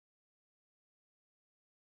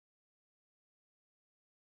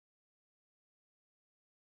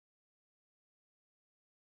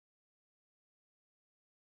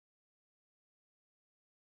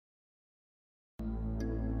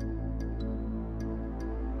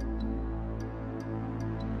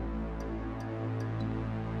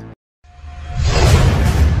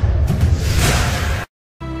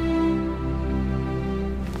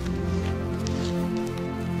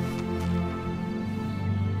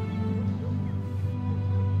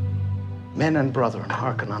Men and brethren,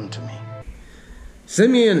 hearken unto me.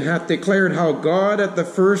 Simeon hath declared how God at the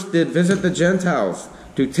first did visit the Gentiles,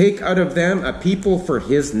 to take out of them a people for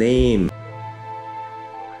his name.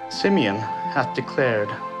 Simeon hath declared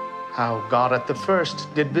how God at the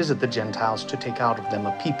first did visit the Gentiles to take out of them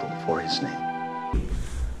a people for his name.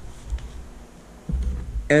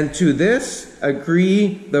 And to this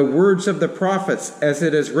agree the words of the prophets, as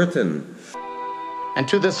it is written. And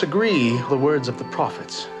to this agree the words of the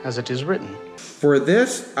prophets, as it is written. For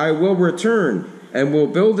this I will return, and will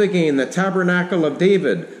build again the tabernacle of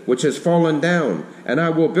David, which has fallen down, and I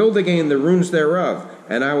will build again the ruins thereof,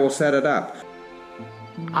 and I will set it up.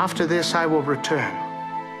 After this I will return,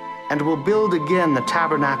 and will build again the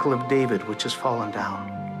tabernacle of David, which has fallen down.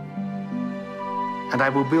 And I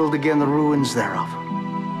will build again the ruins thereof,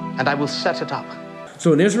 and I will set it up.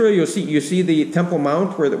 So in Israel, you see the Temple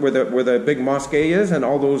Mount, where the big mosque is, and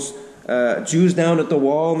all those Jews down at the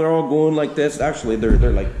wall, and they're all going like this. Actually,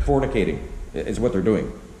 they're like fornicating, is what they're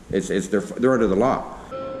doing. They're under the law.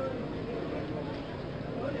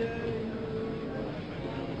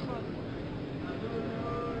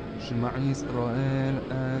 شمع إسرائيل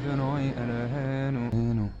آذنوي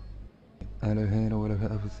ألهانو ألهان وله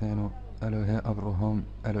أبثانو أله أبراهام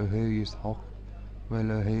أله يسحق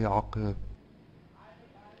وله يعقوب.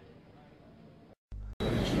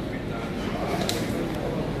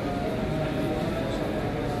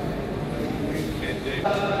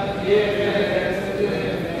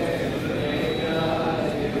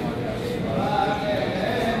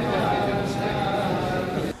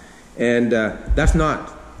 And that's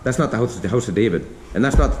not the house of David, and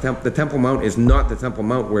that's not the Temple Mount is not the Temple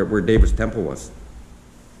Mount where David's temple was.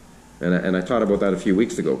 And I taught about that a few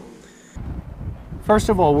weeks ago. First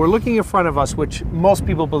of all, we're looking in front of us, which most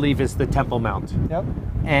people believe is the Temple Mount. Yep.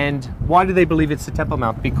 And why do they believe it's the Temple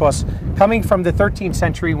Mount? Because coming from the 13th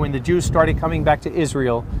century, when the Jews started coming back to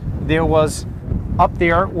Israel, there was up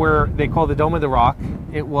there where they call the Dome of the Rock,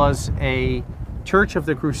 it was a church of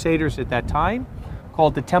the Crusaders at that time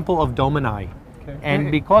called the Temple of Domini. Okay.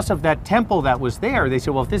 And because of that temple that was there, they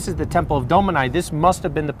said, well, if this is the Temple of Domini, this must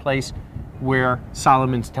have been the place where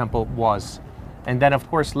Solomon's temple was. And then, of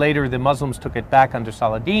course, later the Muslims took it back under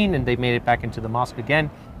Saladin, and they made it back into the mosque again.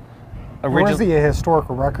 Where's the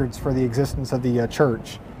historical records for the existence of the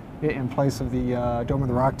church in place of the Dome of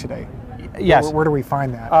the Rock today? Yes. Where do we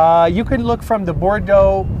find that? You can look from the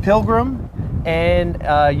Bordeaux Pilgrim and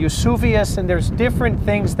Eusebius, and there's different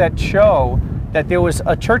things that show that there was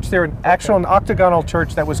a church there, an octagonal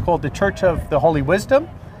church that was called the Church of the Holy Wisdom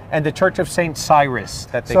and the Church of St. Cyrus.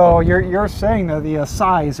 So you're saying that the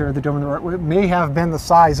size, or the Dome of the Rock, may have been the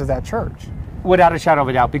size of that church? Without a shadow of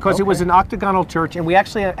a doubt, because it was an octagonal church, and we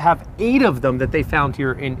actually have 8 of them that they found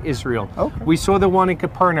here in Israel. Okay. We saw the one in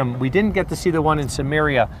Capernaum. We didn't get to see the one in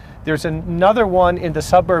Samaria. There's another one in the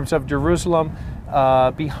suburbs of Jerusalem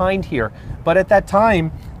behind here. But at that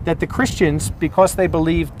time, that the Christians, because they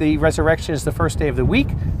believed the resurrection is the first day of the week,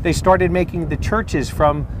 they started making the churches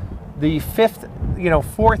from the 4th,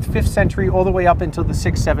 5th century all the way up until the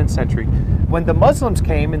 6th, 7th century. When the Muslims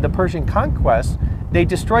came in the Persian conquest, they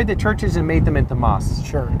destroyed the churches and made them into mosques.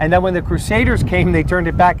 Sure. And then when the Crusaders came, they turned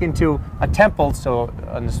it back into a temple, so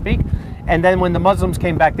to speak. And then when the Muslims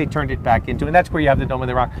came back, they turned it back into, and that's where you have the Dome of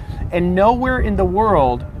the Rock. And nowhere in the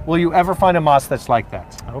world will you ever find a mosque that's like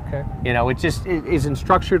that. Okay. It isn't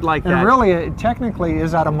structured like that. And really, technically,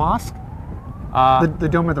 is that a mosque? The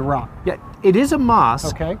Dome of the Rock. Yeah, it is a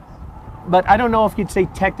mosque. Okay. But I don't know if you'd say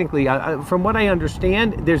technically. From what I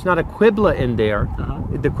understand, there's not a qibla in there.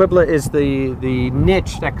 The qibla is the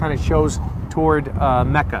niche that kind of shows toward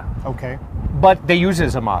Mecca. Okay. But they use it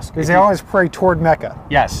as a mosque. Because they always pray toward Mecca.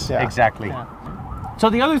 Yes, Yeah. exactly. Yeah.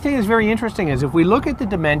 So the other thing that's very interesting is if we look at the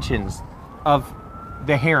dimensions of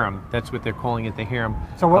the harem, that's what they're calling it, the harem.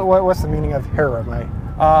 So what's the meaning of harem?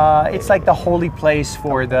 It's like the holy place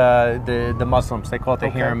for the Muslims. They call it the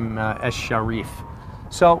harem esh-sharif.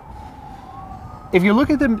 So if you look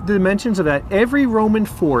at the dimensions of that, every Roman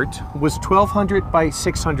fort was 1,200 by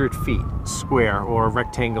 600 feet square or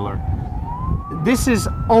rectangular. This is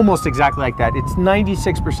almost exactly like that. It's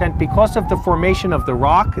 96% because of the formation of the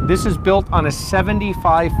rock. This is built on a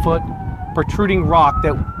 75-foot protruding rock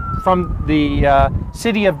that from the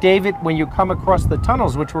city of David, when you come across the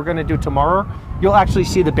tunnels, which we're going to do tomorrow, you'll actually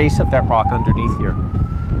see the base of that rock underneath here.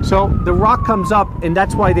 So the rock comes up, and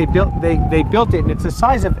that's why they built it, and it's the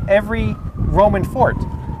size of every Roman fort.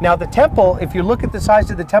 Now the temple, if you look at the size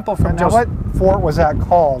of the temple from what fort was that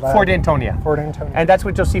called? Fort Antonia. Fort Antonia. And that's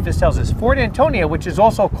what Josephus tells us. Fort Antonia, which is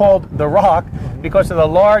also called the Rock, because of the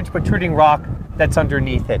large protruding rock that's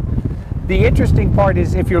underneath it. The interesting part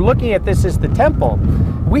is, if you're looking at this as the temple,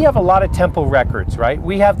 we have a lot of temple records, right?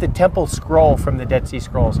 We have the temple scroll from the Dead Sea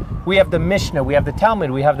Scrolls. We have the Mishnah, we have the Talmud,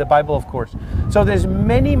 we have the Bible, of course. So there's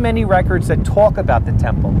many, many records that talk about the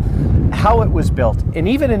temple, how it was built. And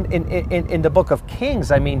even in the book of Kings,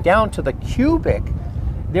 I mean, down to the cubit,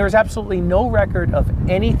 there is absolutely no record of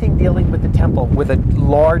anything dealing with the temple with a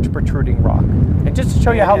large protruding rock. And just to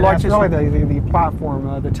show you how large this really the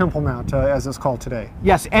platform, the Temple Mount, as it's called today.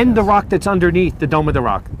 Yes, and the rock that's underneath the Dome of the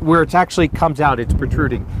Rock, where it actually comes out, it's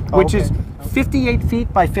protruding, which is 58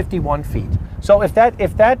 feet by 51 feet. So if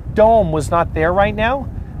that dome was not there right now,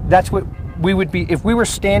 that's what we would be. If we were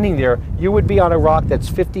standing there, you would be on a rock that's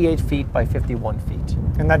 58 feet by 51 feet.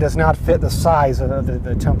 And that does not fit the size of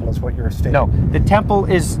the temple, is what you're stating. No, the temple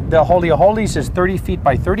is, the Holy of Holies is 30 feet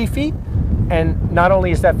by 30 feet. And not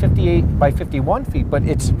only is that 58 by 51 feet, but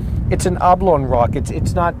it's an oblong rock.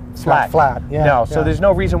 It's not flat. Not flat, yeah. No, so there's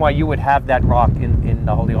no reason why you would have that rock in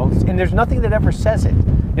the Holy of Holies. And there's nothing that ever says it.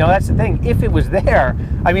 You know, that's the thing. If it was there,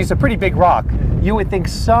 I mean, it's a pretty big rock. You would think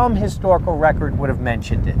some historical record would have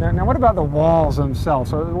mentioned it. Now what about the walls themselves?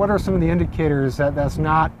 So what are some of the indicators that that's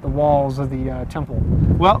not the walls of the temple?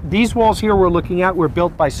 Well, these walls here we're looking at were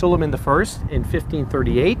built by Suleiman I in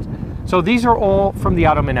 1538. So these are all from the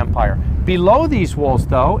Ottoman Empire. Below these walls,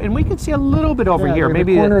 though, and we can see a little bit over here.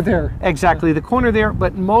 Maybe the corner there. Exactly, the corner there,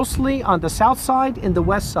 but mostly on the south side and the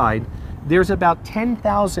west side, there's about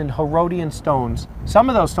 10,000 Herodian stones, some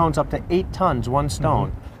of those stones up to 8 tons, one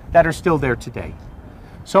stone, that are still there today.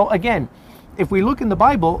 So again, if we look in the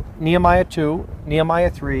Bible, Nehemiah 2,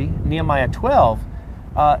 Nehemiah 3, Nehemiah 12,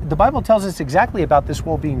 the Bible tells us exactly about this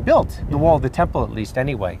wall being built, the wall of the temple at least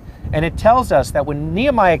anyway. And it tells us that when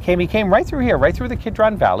Nehemiah came, he came right through here, right through the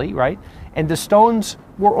Kidron Valley, right? And the stones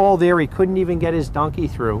were all there. He couldn't even get his donkey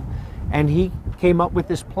through. And he came up with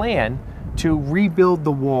this plan to rebuild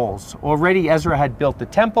the walls. Already Ezra had built the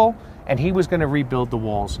temple, and he was going to rebuild the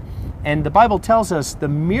walls. And the Bible tells us the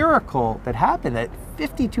miracle that happened, that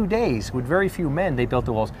 52 days with very few men, they built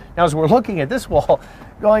the walls. Now, as we're looking at this wall,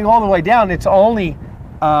 going all the way down, it's only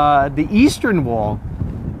the eastern wall.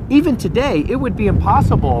 Even today, it would be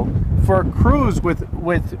impossible for crews with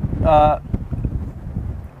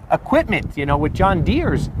equipment, you know, with John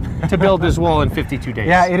Deere's to build this wall in 52 days.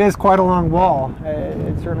 Yeah, it is quite a long wall.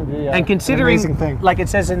 It's certainly and considering, an amazing thing. Like it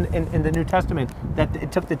says in the New Testament, that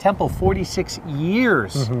it took the temple 46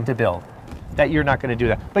 years to build, that you're not going to do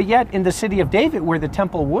that. But yet, in the city of David, where the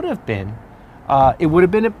temple would have been, it would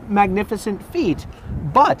have been a magnificent feat,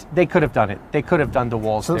 but they could have done it. They could have done the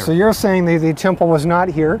walls there. So you're saying the temple was not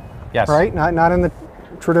here, yes, right? Not in the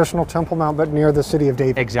traditional Temple Mount, but near the city of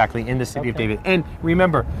David. Exactly, in the city of David. And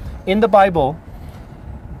remember, in the Bible,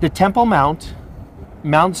 the Temple Mount,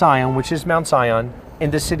 Mount Zion, which is Mount Zion,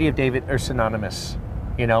 and the city of David are synonymous.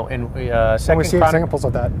 You know, in we see examples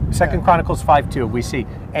of that. Second Chronicles 5:2, we see,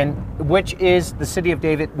 and which is the city of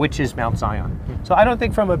David, which is Mount Zion. So I don't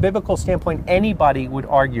think, from a biblical standpoint, anybody would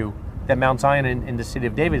argue that Mount Zion and the city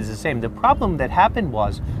of David is the same. The problem that happened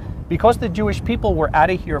was, because the Jewish people were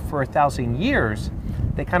out of here for 1,000 years,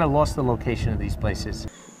 they kind of lost the location of these places.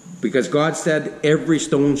 Because God said, every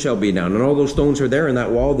stone shall be down. And all those stones are there in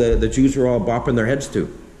that wall the Jews were all bopping their heads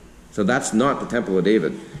to. So that's not the Temple of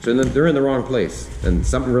David. So they're in the wrong place. And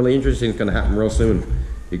something really interesting is going to happen real soon.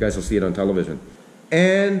 You guys will see it on television.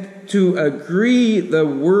 And to agree the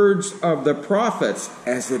words of the prophets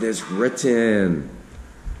as it is written.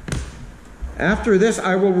 After this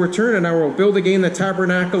I will return, and I will build again the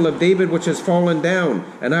tabernacle of David which has fallen down,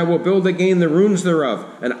 and I will build again the ruins thereof,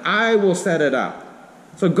 and I will set it up.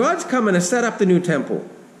 So God's coming to set up the new temple.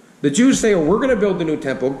 The Jews say, oh, we're going to build the new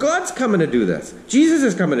temple. God's coming to do this. Jesus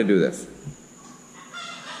is coming to do this.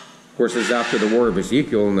 Of course, this is after the war of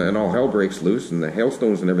Ezekiel, and all hell breaks loose, and the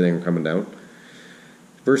hailstones and everything are coming down.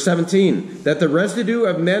 Verse 17, that the residue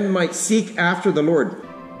of men might seek after the Lord.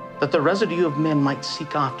 That the residue of men might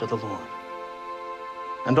seek after the Lord.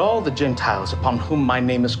 And all the Gentiles upon whom my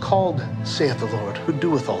name is called, saith the Lord, who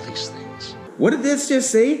doeth all these things. What did this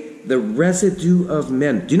just say? The residue of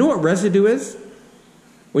men. Do you know what residue is?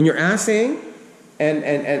 When you're assaying and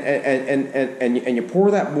you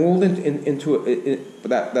pour that mold into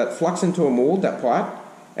that flux into a mold, that pot,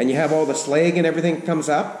 and you have all the slag and everything comes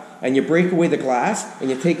up, and you break away the glass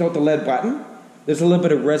and you take out the lead button, there's a little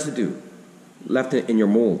bit of residue left in your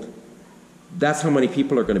mold. That's how many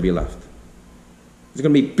people are going to be left. There's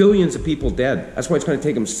going to be billions of people dead. That's why it's going to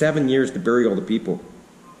take them 7 years to bury all the people.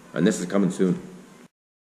 And this is coming soon.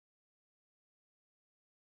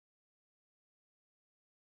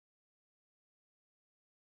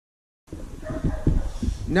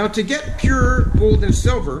 Now, to get pure gold and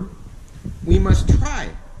silver, we must try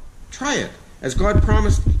it. As God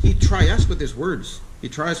promised, He'd try us with His words. He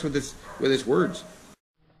tries with his words.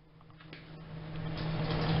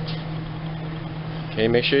 Okay,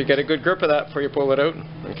 make sure you get a good grip of that before you pull it out.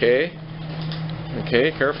 Okay.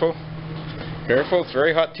 Okay, careful. Careful, it's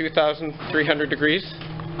very hot, 2,300 degrees.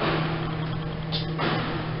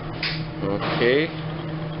 Okay.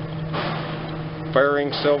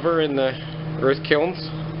 Firing silver in the earth kilns.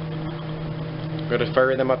 Got to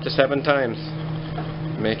fire them up to 7 times.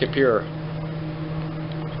 Make it pure.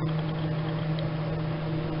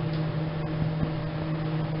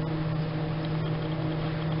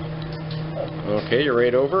 Okay, you're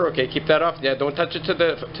right over. Okay, keep that off. Yeah, don't touch it to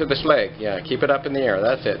the slag. Yeah, keep it up in the air.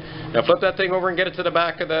 That's it. Now flip that thing over and get it to the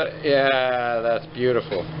back of the... Yeah, that's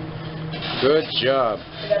beautiful. Good job.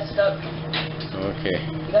 I got stuck. Okay.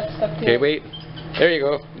 You got stuck too. Okay, wait. There you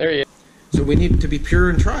go. There you go. So we need to be pure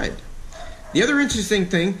and tried. The other interesting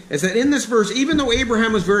thing is that in this verse, even though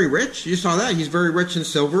Abraham was very rich, you saw that, he's very rich in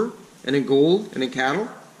silver and in gold and in cattle,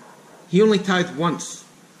 he only tithed once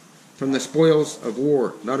from the spoils of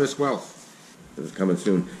war, not his wealth. This is coming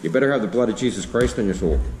soon. You better have the blood of Jesus Christ in your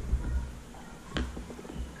soul.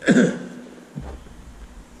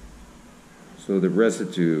 So the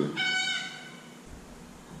residue.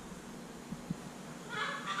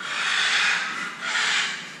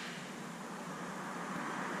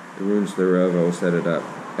 The ruins thereof, I will set it up.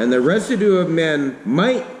 And the residue of men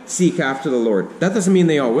might seek after the Lord. That doesn't mean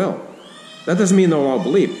they all will. That doesn't mean they'll all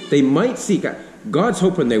believe. They might seek. God's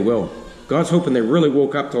hoping they will. God's hoping they really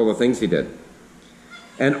woke up to all the things he did.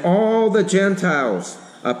 And all the Gentiles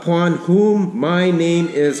upon whom my name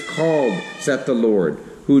is called, saith the Lord,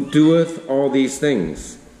 who doeth all these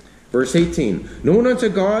things. Verse 18. Known unto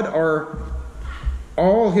God are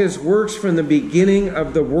all his works from the beginning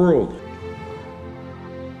of the world.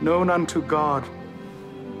 Known unto God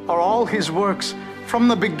are all his works from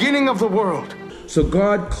the beginning of the world. So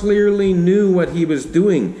God clearly knew what he was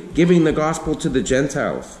doing, giving the gospel to the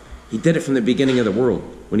Gentiles. He did it from the beginning of the world,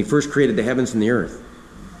 when he first created the heavens and the earth.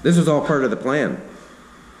 This was all part of the plan.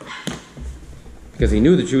 Because he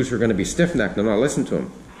knew the Jews were going to be stiff-necked and not listen to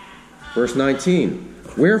him. Verse 19.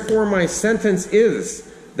 Wherefore my sentence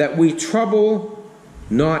is that we trouble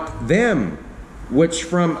not them which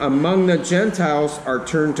from among the Gentiles are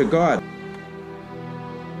turned to God.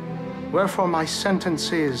 Wherefore my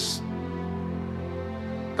sentence is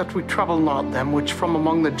that we trouble not them which from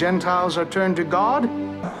among the Gentiles are turned to God.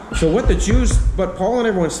 So what Paul and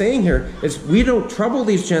everyone's saying here is we don't trouble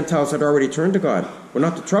these Gentiles that are already turned to God. We're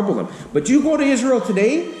not to trouble them. But you go to Israel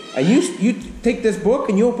today, and you take this book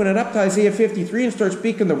and you open it up to Isaiah 53 and start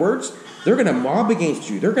speaking the words, they're going to mob against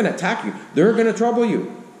you. They're going to attack you. They're going to trouble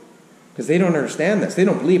you. Because they don't understand this. They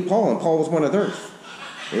don't believe Paul, and Paul was one of theirs.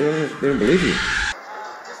 They don't believe you.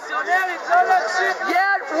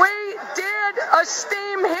 Yet we did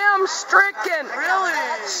esteem him stricken,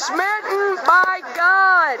 smitten by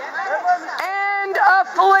God, and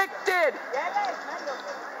afflicted.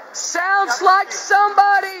 Sounds like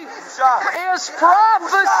somebody is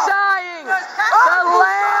prophesying the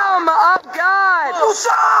Lamb of God.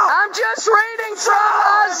 I'm just reading from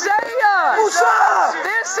Isaiah.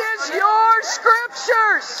 This is your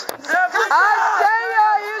scriptures.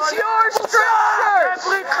 Isaiah is your scriptures.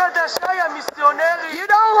 You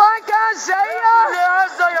don't like Isaiah?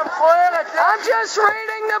 I'm just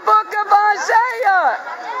reading the book of Isaiah.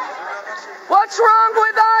 What's wrong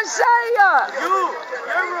with Isaiah?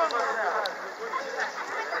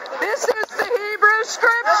 This is the Hebrew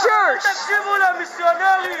Scriptures.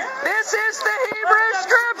 This is the Hebrew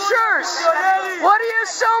Scriptures. What are you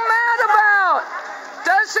so mad about?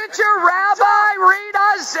 Doesn't your rabbi read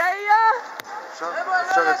Isaiah?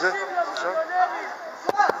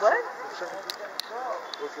 What?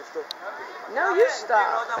 No, you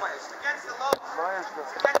stop.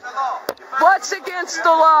 What's against the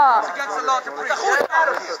law? It's against the law to preach. Get out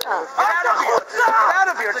of here. Get out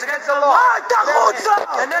of here. It's against the law.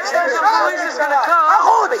 The next time the police is going to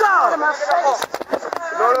come. Get out of my face.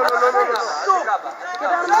 No.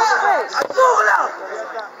 Get out of my face.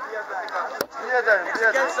 It's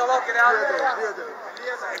against the law. Get out of here.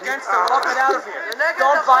 Against the law. Get out of here.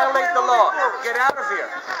 Don't violate the law. Get out of here.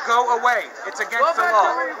 Go away. It's against the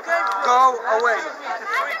law. Go away.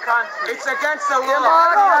 It's against the law.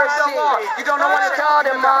 Democracy. You don't know what you're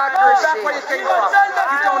talking about. That's where you came from.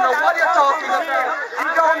 You don't know what you're talking about. You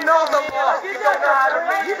don't know the law. You don't know how to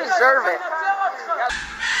read. You deserve it.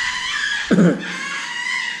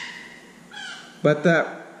 But that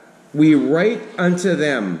we write unto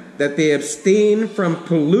them that they abstain from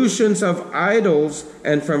pollutions of idols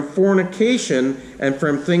and from fornication and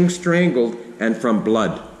from things strangled and from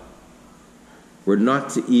blood. We're not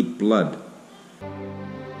to eat blood.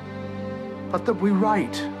 but that we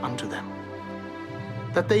write unto them,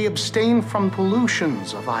 that they abstain from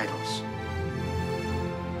pollutions of idols,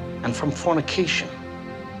 and from fornication,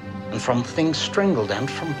 and from things strangled,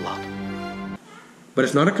 and from blood. But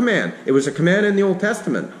it's not a command. It was a command in the Old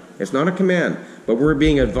Testament. It's not a command, but we're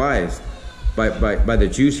being advised by the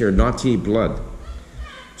Jews here not to eat blood.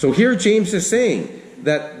 So here James is saying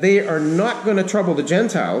that they are not going to trouble the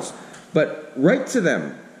Gentiles, but write to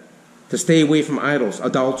them to stay away from idols,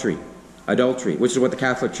 adultery, which is what the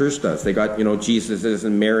Catholic Church does. They got, Jesuses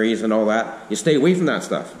and Marys and all that. You stay away from that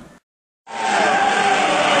stuff.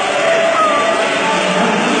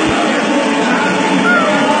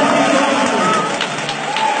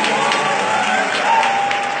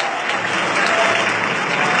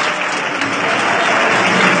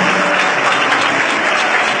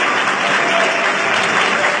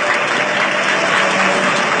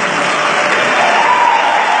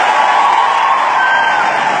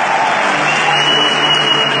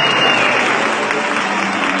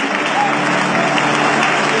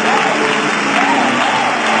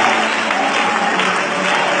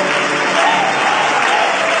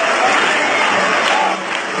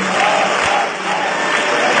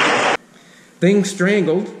 Things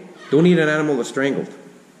strangled, don't eat an animal that's strangled.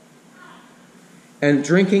 And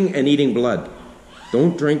drinking and eating blood.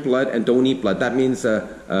 Don't drink blood and don't eat blood. That means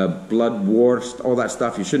blood, wars, all that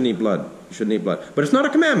stuff. You shouldn't eat blood. You shouldn't eat blood. But it's not a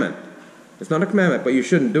commandment. It's not a commandment, but you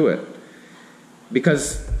shouldn't do it.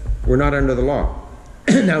 Because we're not under the law.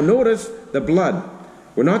 Now notice the blood.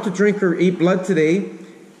 We're not to drink or eat blood today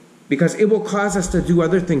because it will cause us to do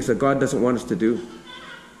other things that God doesn't want us to do.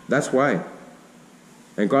 That's why.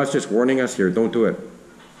 And God's just warning us here, don't do it.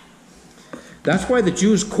 That's why the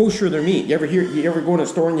Jews kosher their meat. You ever go in a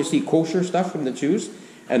store and you see kosher stuff from the Jews?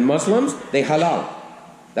 And Muslims, they halal.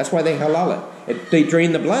 That's why they halal it. They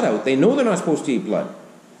drain the blood out. They know they're not supposed to eat blood.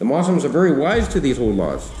 The Muslims are very wise to these old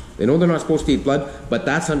laws. They know they're not supposed to eat blood, but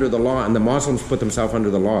that's under the law, and the Muslims put themselves under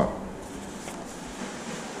the law.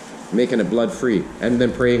 Making it blood free, and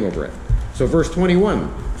then praying over it. So verse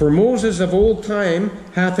 21, for Moses of old time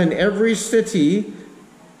hath in every city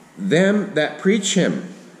them that preach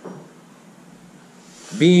him,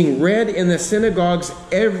 being read in the synagogues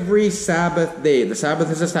every Sabbath day. The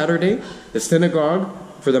Sabbath is a Saturday. The synagogue,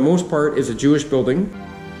 for the most part, is a Jewish building.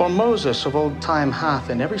 For Moses of old time hath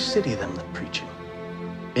in every city them that preach him,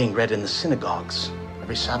 being read in the synagogues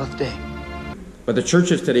every Sabbath day. But the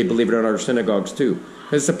churches today, believe it or not, are synagogues too.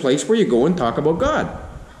 It's a place where you go and talk about God.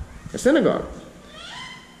 A synagogue.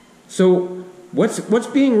 So, what's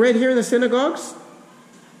being read here in the synagogues?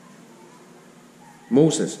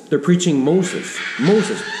 Moses. They're preaching Moses.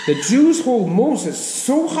 Moses. The Jews hold Moses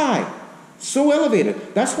so high, so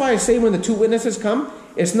elevated. That's why I say when the two witnesses come,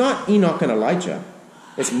 it's not Enoch and Elijah.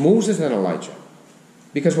 It's Moses and Elijah.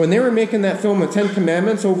 Because when they were making that film, The Ten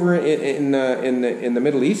Commandments, over in the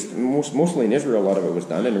Middle East, mostly in Israel, a lot of it was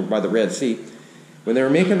done, and by the Red Sea. When they were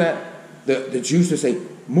making that, the Jews would say,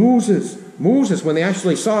 Moses, Moses, when they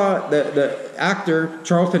actually saw the actor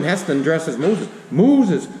Charlton Heston dressed as Moses.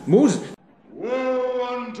 Moses, Moses. Woe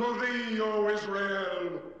unto thee, O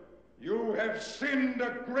Israel! You have sinned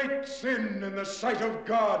a great sin in the sight of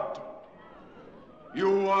God.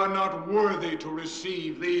 You are not worthy to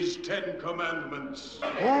receive these 10 commandments.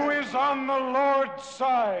 Who is on the Lord's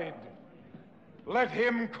side? Let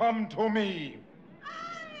him come to me.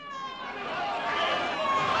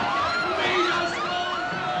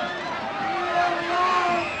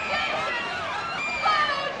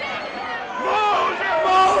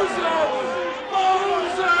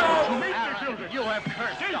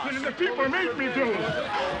 Jason and the people made me do.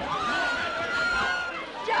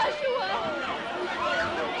 Joshua!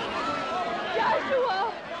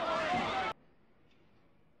 Joshua!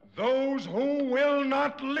 Those who will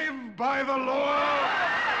not live by the law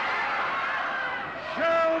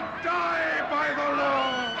shall die by the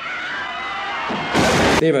law.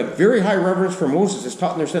 They have a very high reverence for Moses. It's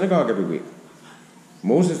taught in their synagogue every week.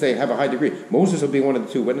 Moses, they have a high degree. Moses will be one of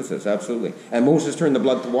the two witnesses, absolutely. And Moses turned the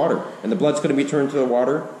blood to water. And the blood's going to be turned to the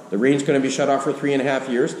water. The rain's going to be shut off for 3.5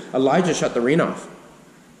 years. Elijah shut the rain off.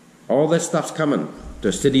 All this stuff's coming to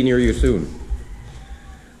a city near you soon.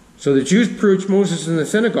 So the Jews preach Moses in the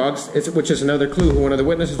synagogues, which is another clue who one of the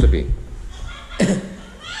witnesses would be.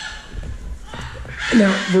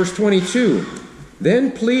 Now, verse 22.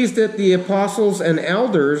 Then pleased it the apostles and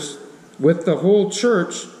elders with the whole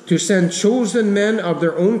church to send chosen men of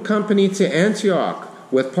their own company to Antioch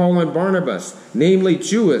with Paul and Barnabas, namely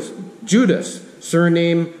Judas,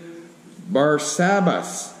 surnamed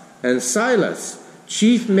Barsabbas, and Silas,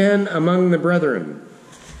 chief men among the brethren.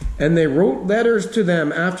 And they wrote letters to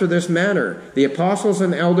them after this manner, the apostles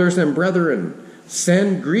and elders and brethren,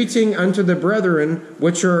 send greeting unto the brethren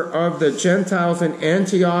which are of the Gentiles in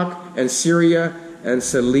Antioch and Syria and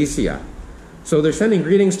Cilicia. So they're sending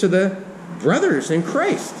greetings to the brothers in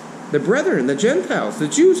Christ. The brethren, the Gentiles, the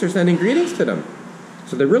Jews are sending greetings to them.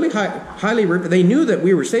 So they're really highly, they knew that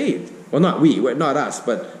we were saved. Well, not us,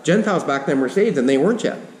 but Gentiles back then were saved and they weren't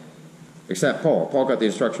yet. Except Paul. Paul got the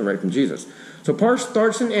instruction right from Jesus. So Paul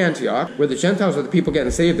starts in Antioch, where the Gentiles are the people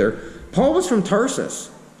getting saved there. Paul was from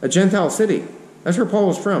Tarsus, a Gentile city. That's where Paul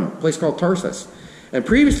was from, a place called Tarsus. And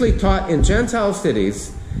previously taught in Gentile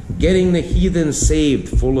cities, getting the heathen saved,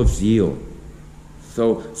 full of zeal.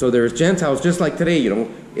 So there's Gentiles just like today, you know,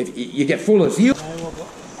 if you get full of zeal.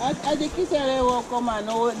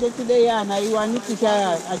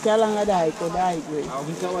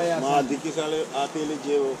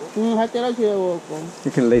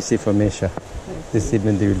 You can lacy for Mesha. This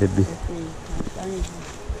evening there will be.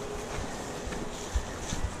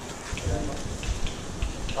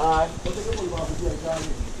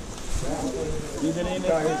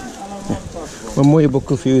 Mamoy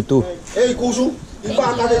buku for you too. Hey, Kusu.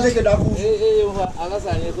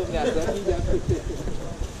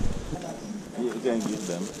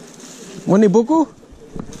 Money buku?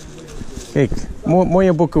 Kijk,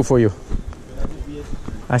 mooie buku voor je.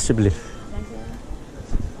 Alsjeblieft.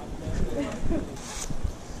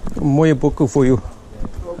 Mooie buku voor je.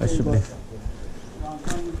 Alsjeblieft.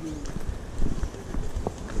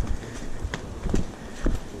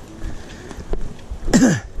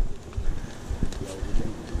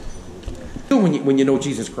 When you know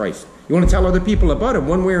Jesus Christ, you want to tell other people about him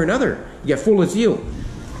one way or another. You get full of zeal.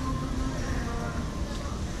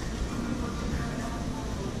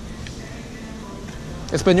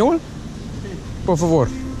 Espanol? Por favor.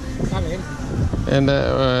 And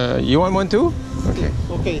you want one too? Okay.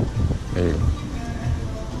 Okay. There you go.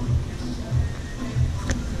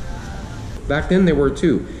 Back then they were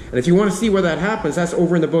too. And if you want to see where that happens, that's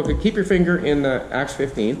over in the book. Keep your finger in Acts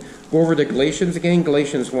 15. Go over to Galatians again,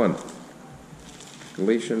 Galatians 1.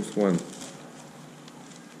 Galatians 1.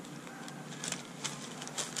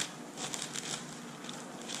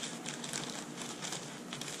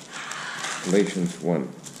 Galatians 1.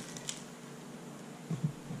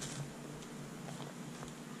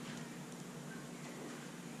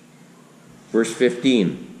 Verse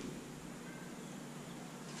 15.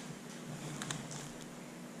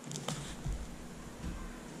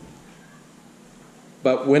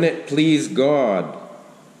 But when it pleased God,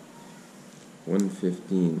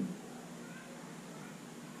 1:15,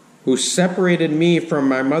 who separated me from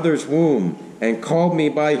my mother's womb and called me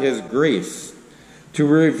by his grace to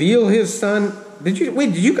reveal his son. Did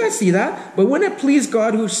you guys see that? But when it pleased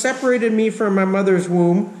God who separated me from my mother's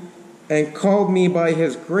womb and called me by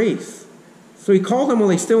his grace. So he called them while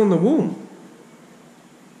he's still in the womb.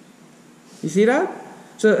 You see that?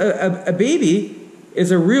 So a baby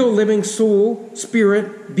is a real living soul,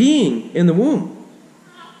 spirit, being in the womb.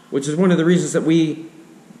 Which is one of the reasons that we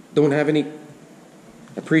don't have any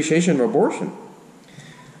appreciation of abortion.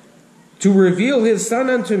 To reveal his son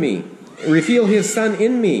unto me, reveal his son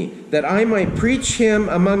in me, that I might preach him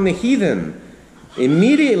among the heathen.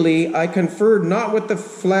 Immediately I conferred not with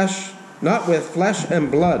flesh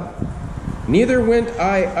and blood. Neither went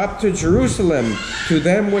I up to Jerusalem to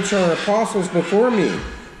them which are apostles before me,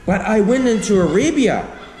 but I went into Arabia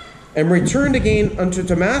and returned again unto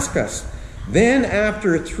Damascus. Then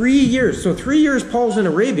after 3 years, so 3 years Paul's in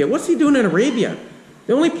Arabia. What's he doing in Arabia?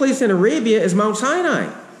 The only place in Arabia is Mount Sinai.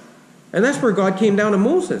 And that's where God came down to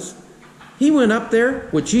Moses. He went up there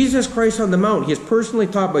with Jesus Christ on the mount. He is personally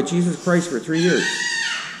taught by Jesus Christ for 3 years.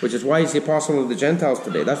 Which is why he's the apostle of the Gentiles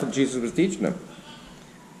today. That's what Jesus was teaching them.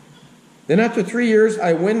 Then after 3 years,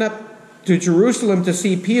 I went up to Jerusalem to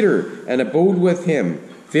see Peter and abode with him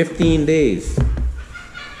 15 days.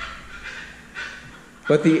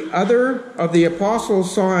 But the other of the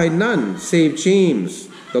apostles saw I none, save James,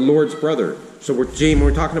 the Lord's brother. So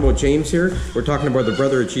we're talking about James here. We're talking about the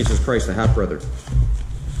brother of Jesus Christ, the half-brother.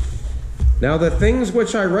 Now the things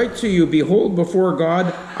which I write to you, behold, before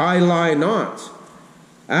God, I lie not.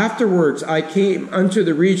 Afterwards I came unto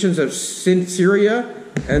the regions of Syria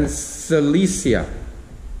and Cilicia.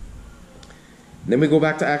 Then we go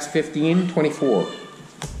back to Acts 15:24.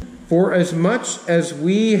 For as much as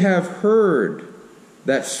we have heard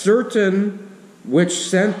that certain which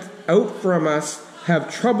sent out from us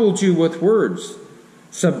have troubled you with words,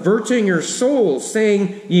 subverting your souls,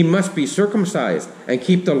 saying, ye must be circumcised and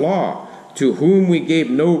keep the law, to whom we gave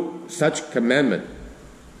no such commandment.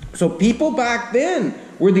 So people back then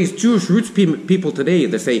were these Jewish roots people today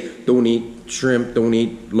that say, don't eat shrimp, don't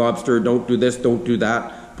eat lobster, don't do this, don't do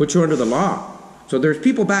that. Put you under the law. So there's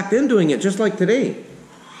people back then doing it just like today.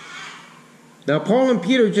 Now Paul and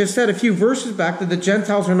Peter just said a few verses back that the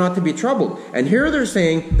Gentiles are not to be troubled. And here they're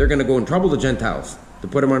saying they're going to go and trouble the Gentiles to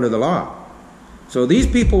put them under the law. So these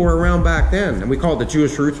people were around back then, and we call it the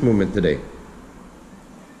Jewish Roots movement today.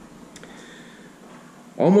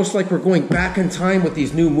 Almost like we're going back in time with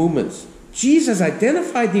these new movements. Jesus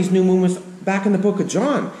identified these new movements back in the book of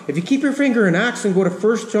John. If you keep your finger in Acts and go to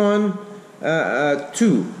 1 John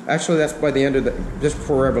 2. Actually, that's by the end of just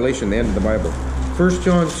before Revelation, the end of the Bible. 1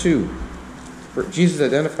 John 2. Jesus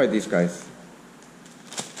identified these guys.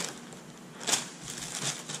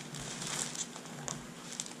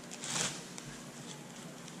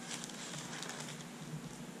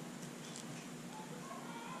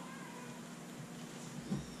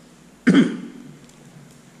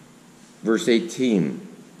 Verse 18.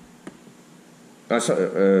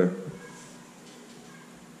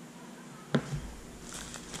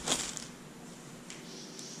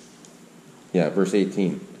 Verse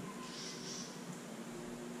 18.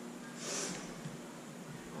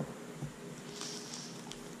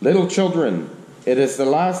 Little children, it is the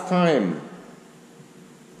last time,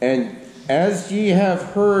 and as ye have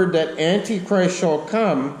heard that Antichrist shall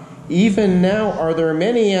come, even now are there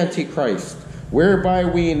many Antichrists, whereby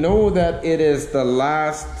we know that it is the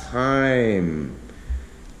last time.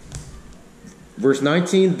 Verse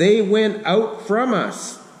 19, they went out from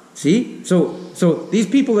us. See? So these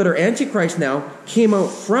people that are Antichrist now came out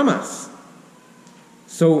from us.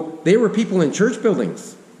 So they were people in church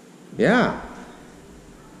buildings. Yeah.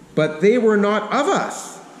 But they were not of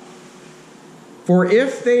us. For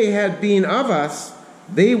if they had been of us,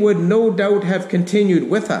 they would no doubt have continued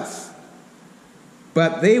with us.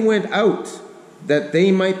 But they went out, that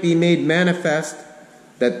they might be made manifest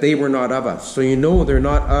that they were not of us. So you know they're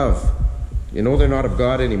not of. You know they're not of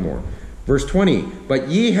God anymore. Verse 20, but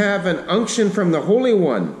ye have an unction from the Holy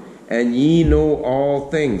One, and ye know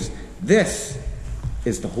all things. This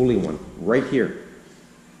is the Holy One, right here.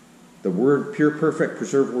 The Word, pure, perfect,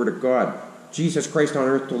 preserved Word of God. Jesus Christ on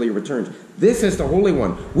earth till He returns. This is the Holy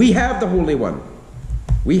One. We have the Holy One.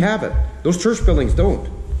 We have it. Those church buildings don't.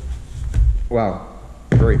 Well,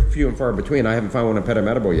 very few and far between. I haven't found one in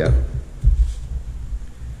Petamedabo yet.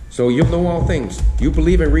 So you'll know all things. You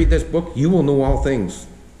believe and read this book, you will know all things.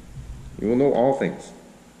 You will know all things.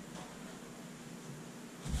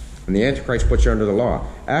 And the Antichrist puts you under the law.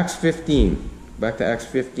 Acts 15. Back to Acts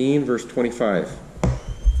 15, verse 25.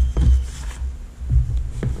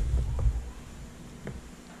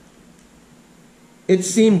 It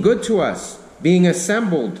seemed good to us, being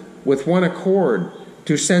assembled with one accord,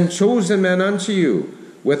 to send chosen men unto you,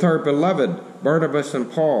 with our beloved Barnabas and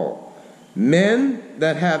Paul, men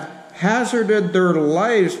that have hazarded their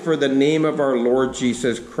lives for the name of our Lord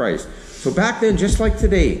Jesus Christ. So back then, just like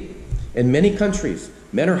today, in many countries,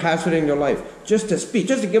 men are hazarding their life just to speak,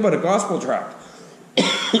 just to give out a gospel tract.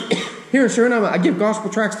 Here in Suriname, I give gospel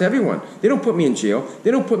tracts to everyone. They don't put me in jail.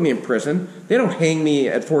 They don't put me in prison. They don't hang me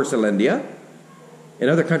at Fort Zeelandia. In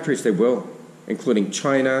other countries, they will, including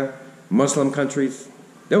China, Muslim countries.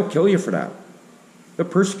 They'll kill you for that. They'll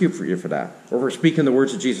persecute you for that, or for speaking the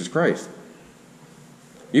words of Jesus Christ.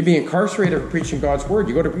 You'd be incarcerated for preaching God's word.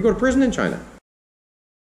 You go to prison in China.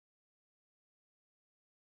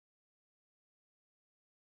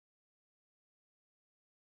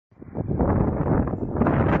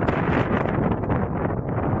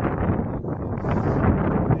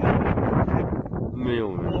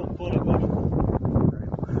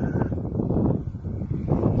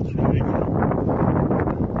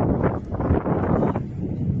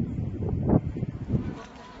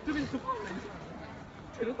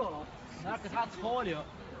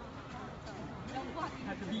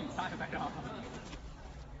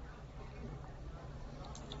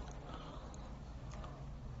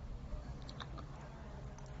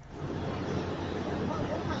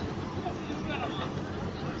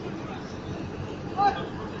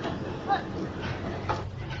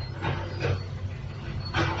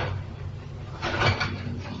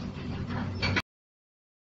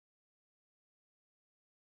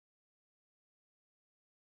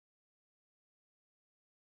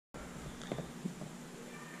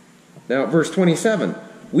 Now, verse 27.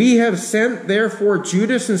 We have sent therefore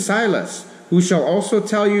Judas and Silas, who shall also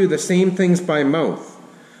tell you the same things by mouth.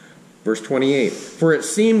 Verse 28. For it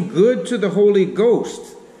seemed good to the Holy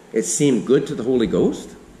Ghost. It seemed good to the Holy Ghost?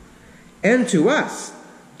 And to us,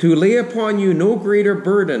 to lay upon you no greater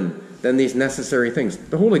burden than these necessary things.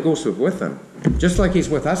 The Holy Ghost was with them, just like He's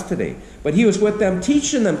with us today. But He was with them,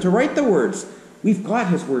 teaching them to write the words. We've got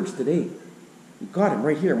His words today. We got him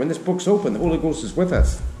right here. When this book's open, the Holy Ghost is with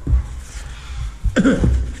us.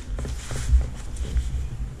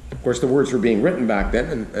 Of course, the words were being written back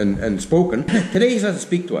then and spoken. Today he doesn't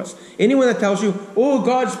speak to us. Anyone that tells you, oh,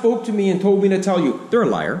 God spoke to me and told me to tell you, they're a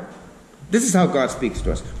liar. This is how God speaks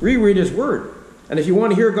to us. Reread his word. And if you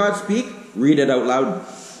want to hear God speak, read it out loud.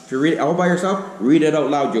 If you read it all by yourself, read it out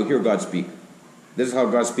loud. You'll hear God speak. This is how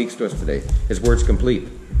God speaks to us today. His word's complete.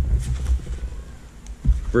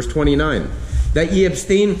 Verse 29. That ye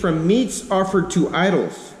abstain from meats offered to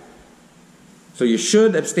idols. So you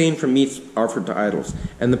should abstain from meats offered to idols.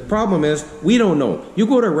 And the problem is, we don't know. You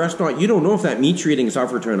go to a restaurant, you don't know if that meat you're eating is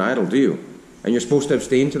offered to an idol, do you? And you're supposed to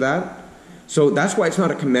abstain to that? So that's why it's not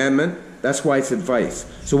a commandment. That's why it's advice.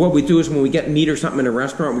 So what we do is when we get meat or something in a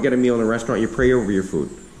restaurant, we get a meal in a restaurant, you pray over your food.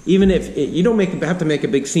 Even if you don't have to make a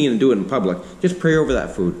big scene and do it in public, just pray over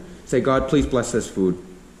that food. Say, God, please bless this food.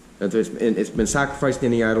 It's been sacrificed to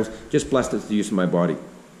any idols. Just bless it to the use of my body.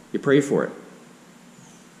 You pray for it.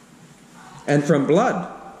 And from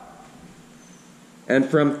blood, and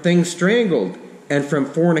from things strangled, and from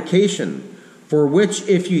fornication, for which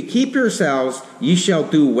if you keep yourselves, ye shall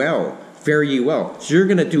do well, fare ye well. So you're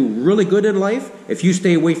going to do really good in life if you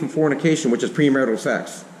stay away from fornication, which is premarital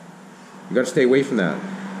sex. You've got to stay away from that.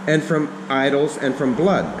 And from idols, and from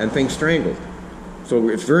blood, and things strangled. So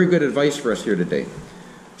it's very good advice for us here today.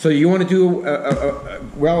 So you want to do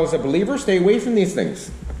well as a believer, stay away from these things.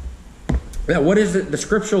 Now, what is the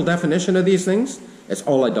scriptural definition of these things? It's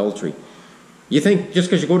all adultery. You think just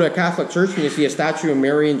because you go to a Catholic church and you see a statue of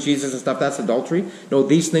Mary and Jesus and stuff, that's adultery? No,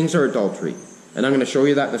 these things are adultery. And I'm going to show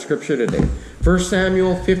you that in the scripture today. 1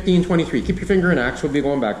 Samuel 15:23. Keep your finger in Acts. We'll be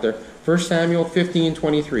going back there. 1 Samuel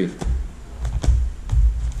 15:23.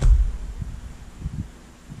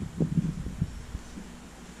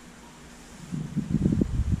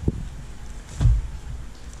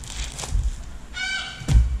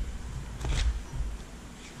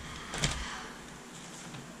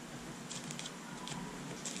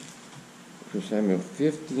 Samuel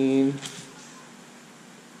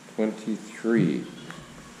 15:23.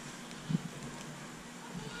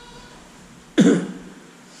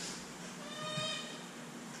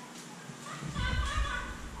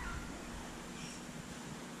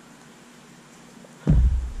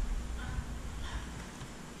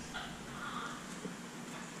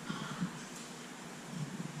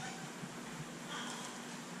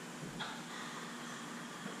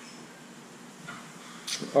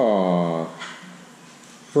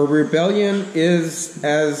 For rebellion is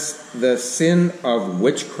as the sin of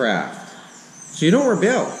witchcraft. So you don't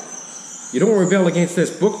rebel. You don't rebel against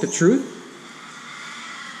this book, the truth.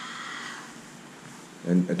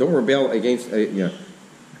 And don't rebel against,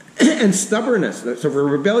 and stubbornness. So for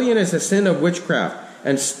rebellion is a sin of witchcraft.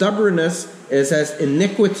 And stubbornness is as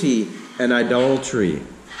iniquity and idolatry.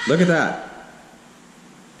 Look at that.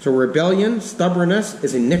 So rebellion, stubbornness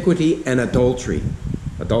is iniquity and adultery.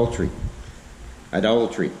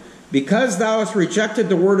 Idolatry. Because thou hast rejected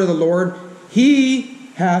the word of the Lord, he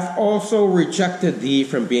hath also rejected thee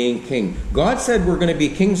from being king. God said we're going to be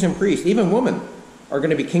kings and priests. Even women are going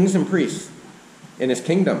to be kings and priests in his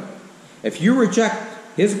kingdom. If you reject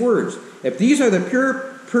his words, if these are the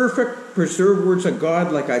pure, perfect, preserved words of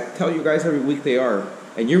God, like I tell you guys every week they are,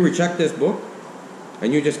 and you reject this book,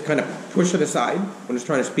 and you just kind of push it aside when it's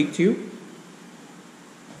trying to speak to you,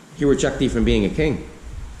 he rejects thee from being a king.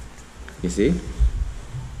 You see?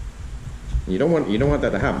 You don't want that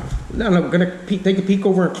to happen. Now I'm going to take a peek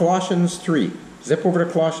over in Colossians 3. Zip over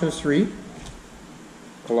to Colossians 3.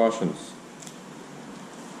 Colossians.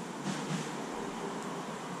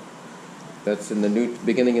 That's in the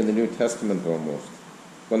beginning of the New Testament almost.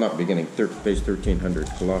 Well, not beginning. Page 1300.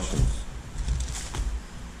 Colossians.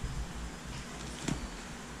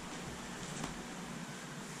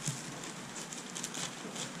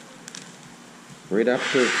 Right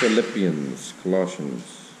after Philippians,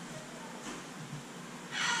 Colossians.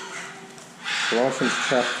 Colossians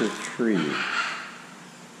chapter 3.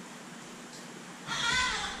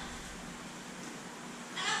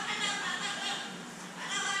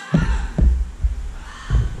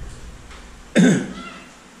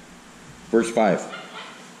 Verse 5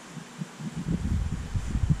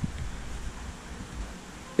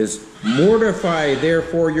 is mortify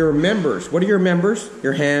therefore your members. What are your members?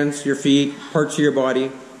 Your hands, your feet, parts of your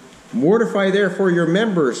body. Mortify therefore your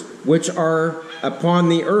members which are upon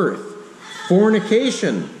the earth.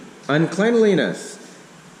 Fornication, uncleanliness,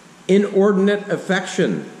 inordinate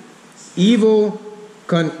affection, evil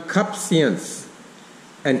concupiscence,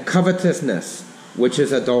 and covetousness, which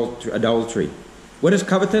is adultery. What is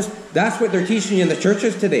covetous? That's what they're teaching you in the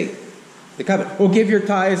churches today. The covet. Oh, give your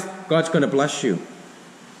tithes, God's going to bless you.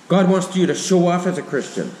 God wants you to show off as a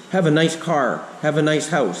Christian. Have a nice car. Have a nice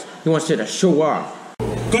house. He wants you to show off.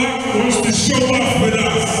 God wants to show off with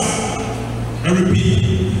us. I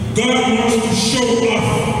repeat, God wants to show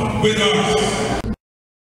off with us.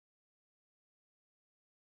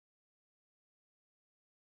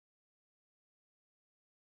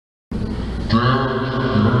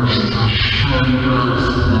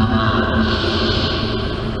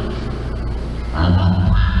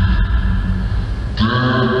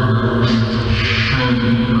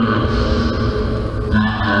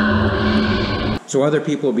 So other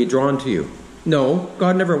people will be drawn to you. No,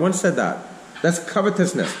 God never once said that. That's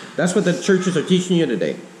covetousness. That's what the churches are teaching you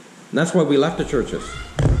today. And that's why we left the churches.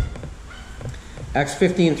 Acts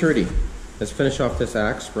 15:30. Let's finish off this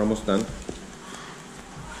Acts. We're almost done.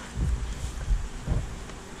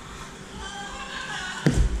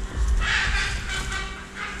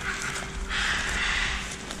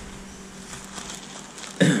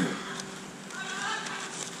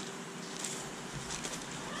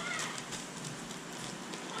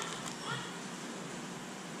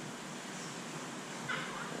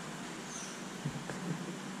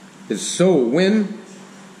 So when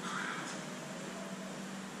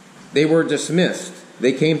they were dismissed,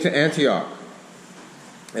 they came to Antioch.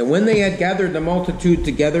 And when they had gathered the multitude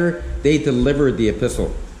together, they delivered the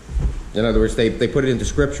epistle. In other words, they put it into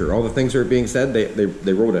scripture. All the things that are being said,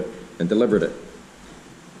 they wrote it and delivered it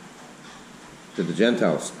to the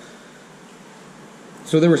Gentiles.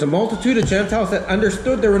 So there was a multitude of Gentiles that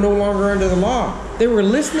understood they were no longer under the law. They were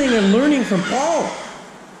listening and learning from Paul.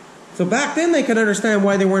 So back then they could understand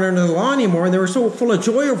why they weren't under the law anymore, and they were so full of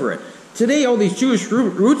joy over it. Today all these Jewish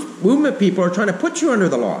roots movement people are trying to put you under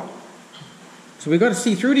the law. So we've got to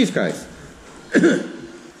see through these guys.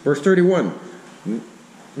 Verse 31.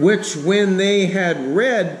 Which when they had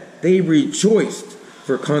read, they rejoiced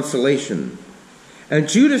for consolation. And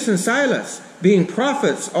Judas and Silas, being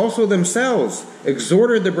prophets also themselves,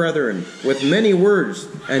 exhorted the brethren with many words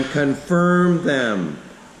and confirmed them.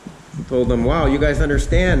 Told them, wow, you guys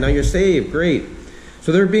understand. Now you're saved. Great.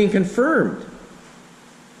 So they're being confirmed.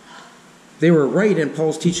 They were right in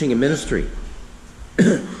Paul's teaching and ministry.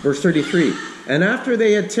 Verse 33. And after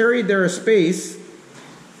they had tarried there a space,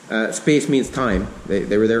 space means time.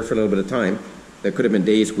 They were there for a little bit of time. That could have been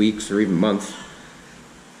days, weeks, or even months.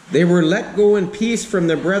 They were let go in peace from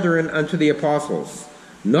the brethren unto the apostles.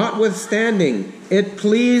 Notwithstanding, it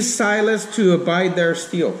pleased Silas to abide there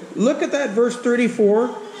still. Look at that verse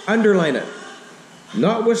 34. Underline it.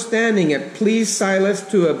 Notwithstanding, it pleased Silas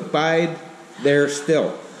to abide there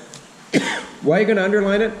still. Why are you going to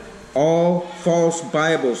underline it? All false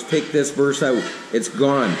Bibles take this verse out. It's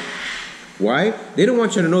gone. Why? They don't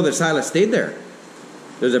want you to know that Silas stayed there.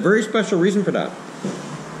 There's a very special reason for that.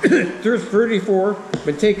 Verse 34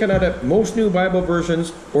 been taken out of most new Bible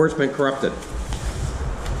versions, or it's been corrupted.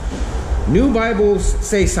 New Bibles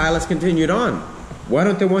say Silas continued on. Why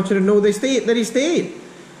don't they want you to know that he stayed?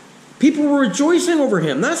 People were rejoicing over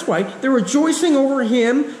him. That's why they're rejoicing over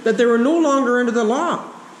him that they were no longer under the law.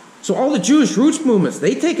 So all the Jewish roots movements,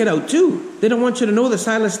 they take it out too. They don't want you to know that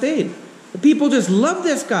Silas stayed. The people just love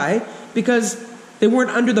this guy because they weren't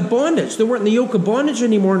under the bondage. They weren't in the yoke of bondage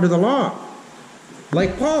anymore under the law.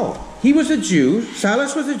 Like Paul. He was a Jew.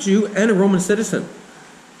 Silas was a Jew and a Roman citizen.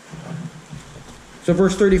 So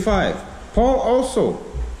verse 35. Paul also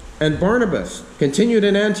and Barnabas continued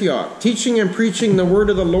in Antioch, teaching and preaching the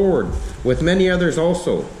word of the Lord, with many others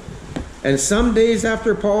also. And some days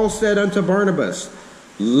after Paul said unto Barnabas,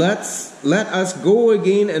 Let us go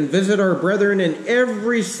again and visit our brethren in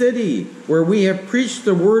every city where we have preached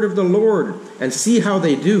the word of the Lord, and see how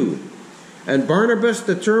they do. And Barnabas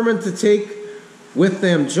determined to take with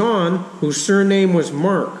them John, whose surname was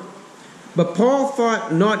Mark. But Paul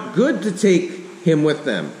thought not good to take him with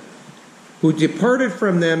them, who departed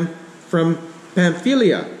from them from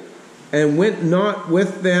Pamphylia, and went not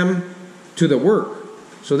with them to the work.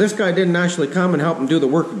 So this guy didn't actually come and help him do the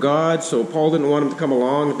work of God, so Paul didn't want him to come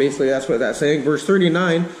along. Basically, that's what that's saying. Verse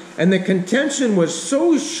 39, and the contention was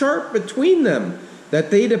so sharp between them that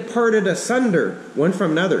they departed asunder, one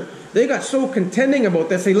from another. They got so contending about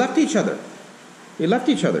this, they left each other. They left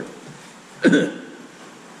each other.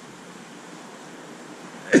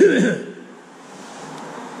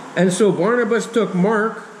 And so Barnabas took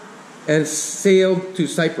Mark and sailed to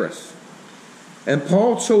Cyprus. And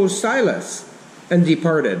Paul chose Silas and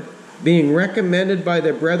departed, being recommended by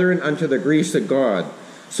the brethren unto the grace of God.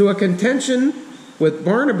 So a contention with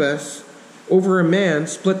Barnabas over a man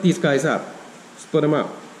split these guys up. Split them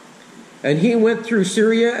up. And he went through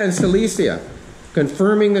Syria and Cilicia,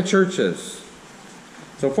 confirming the churches.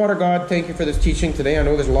 So Father God, thank you for this teaching today. I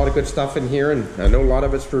know there's a lot of good stuff in here, and I know a lot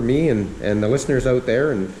of it's for me and the listeners out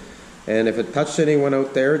there. And if it touched anyone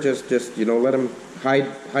out there, just let them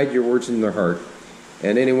hide your words in their heart.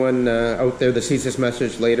 And anyone out there that sees this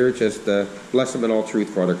message later, just bless them in all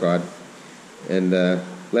truth, Father God. And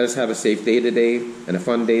let us have a safe day today and a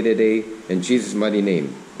fun day today. In Jesus' mighty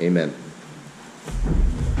name, amen.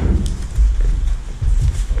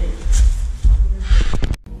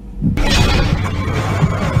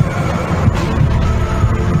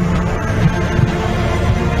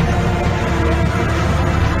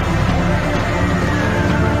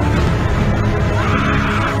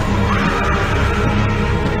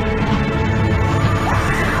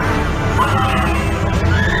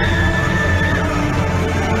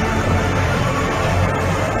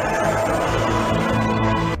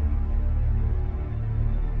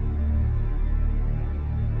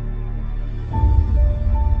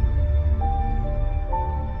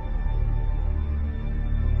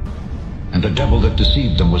 And the devil that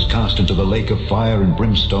deceived them was cast into the lake of fire and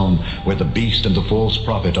brimstone, where the beast and the false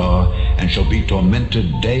prophet are, and shall be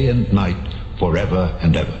tormented day and night forever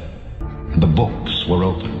and ever. And the books were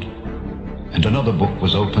opened. And another book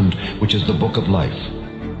was opened, which is the book of life.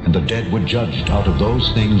 And the dead were judged out of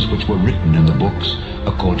those things which were written in the books,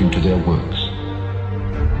 according to their works.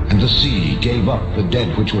 And the sea gave up the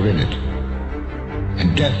dead which were in it.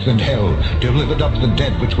 And death and hell delivered up the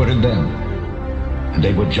dead which were in them. And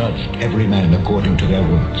they were judged, every man according to their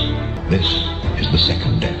works. This is the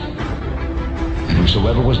second death. And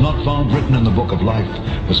whosoever was not found written in the book of life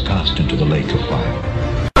was cast into the lake of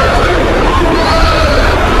fire.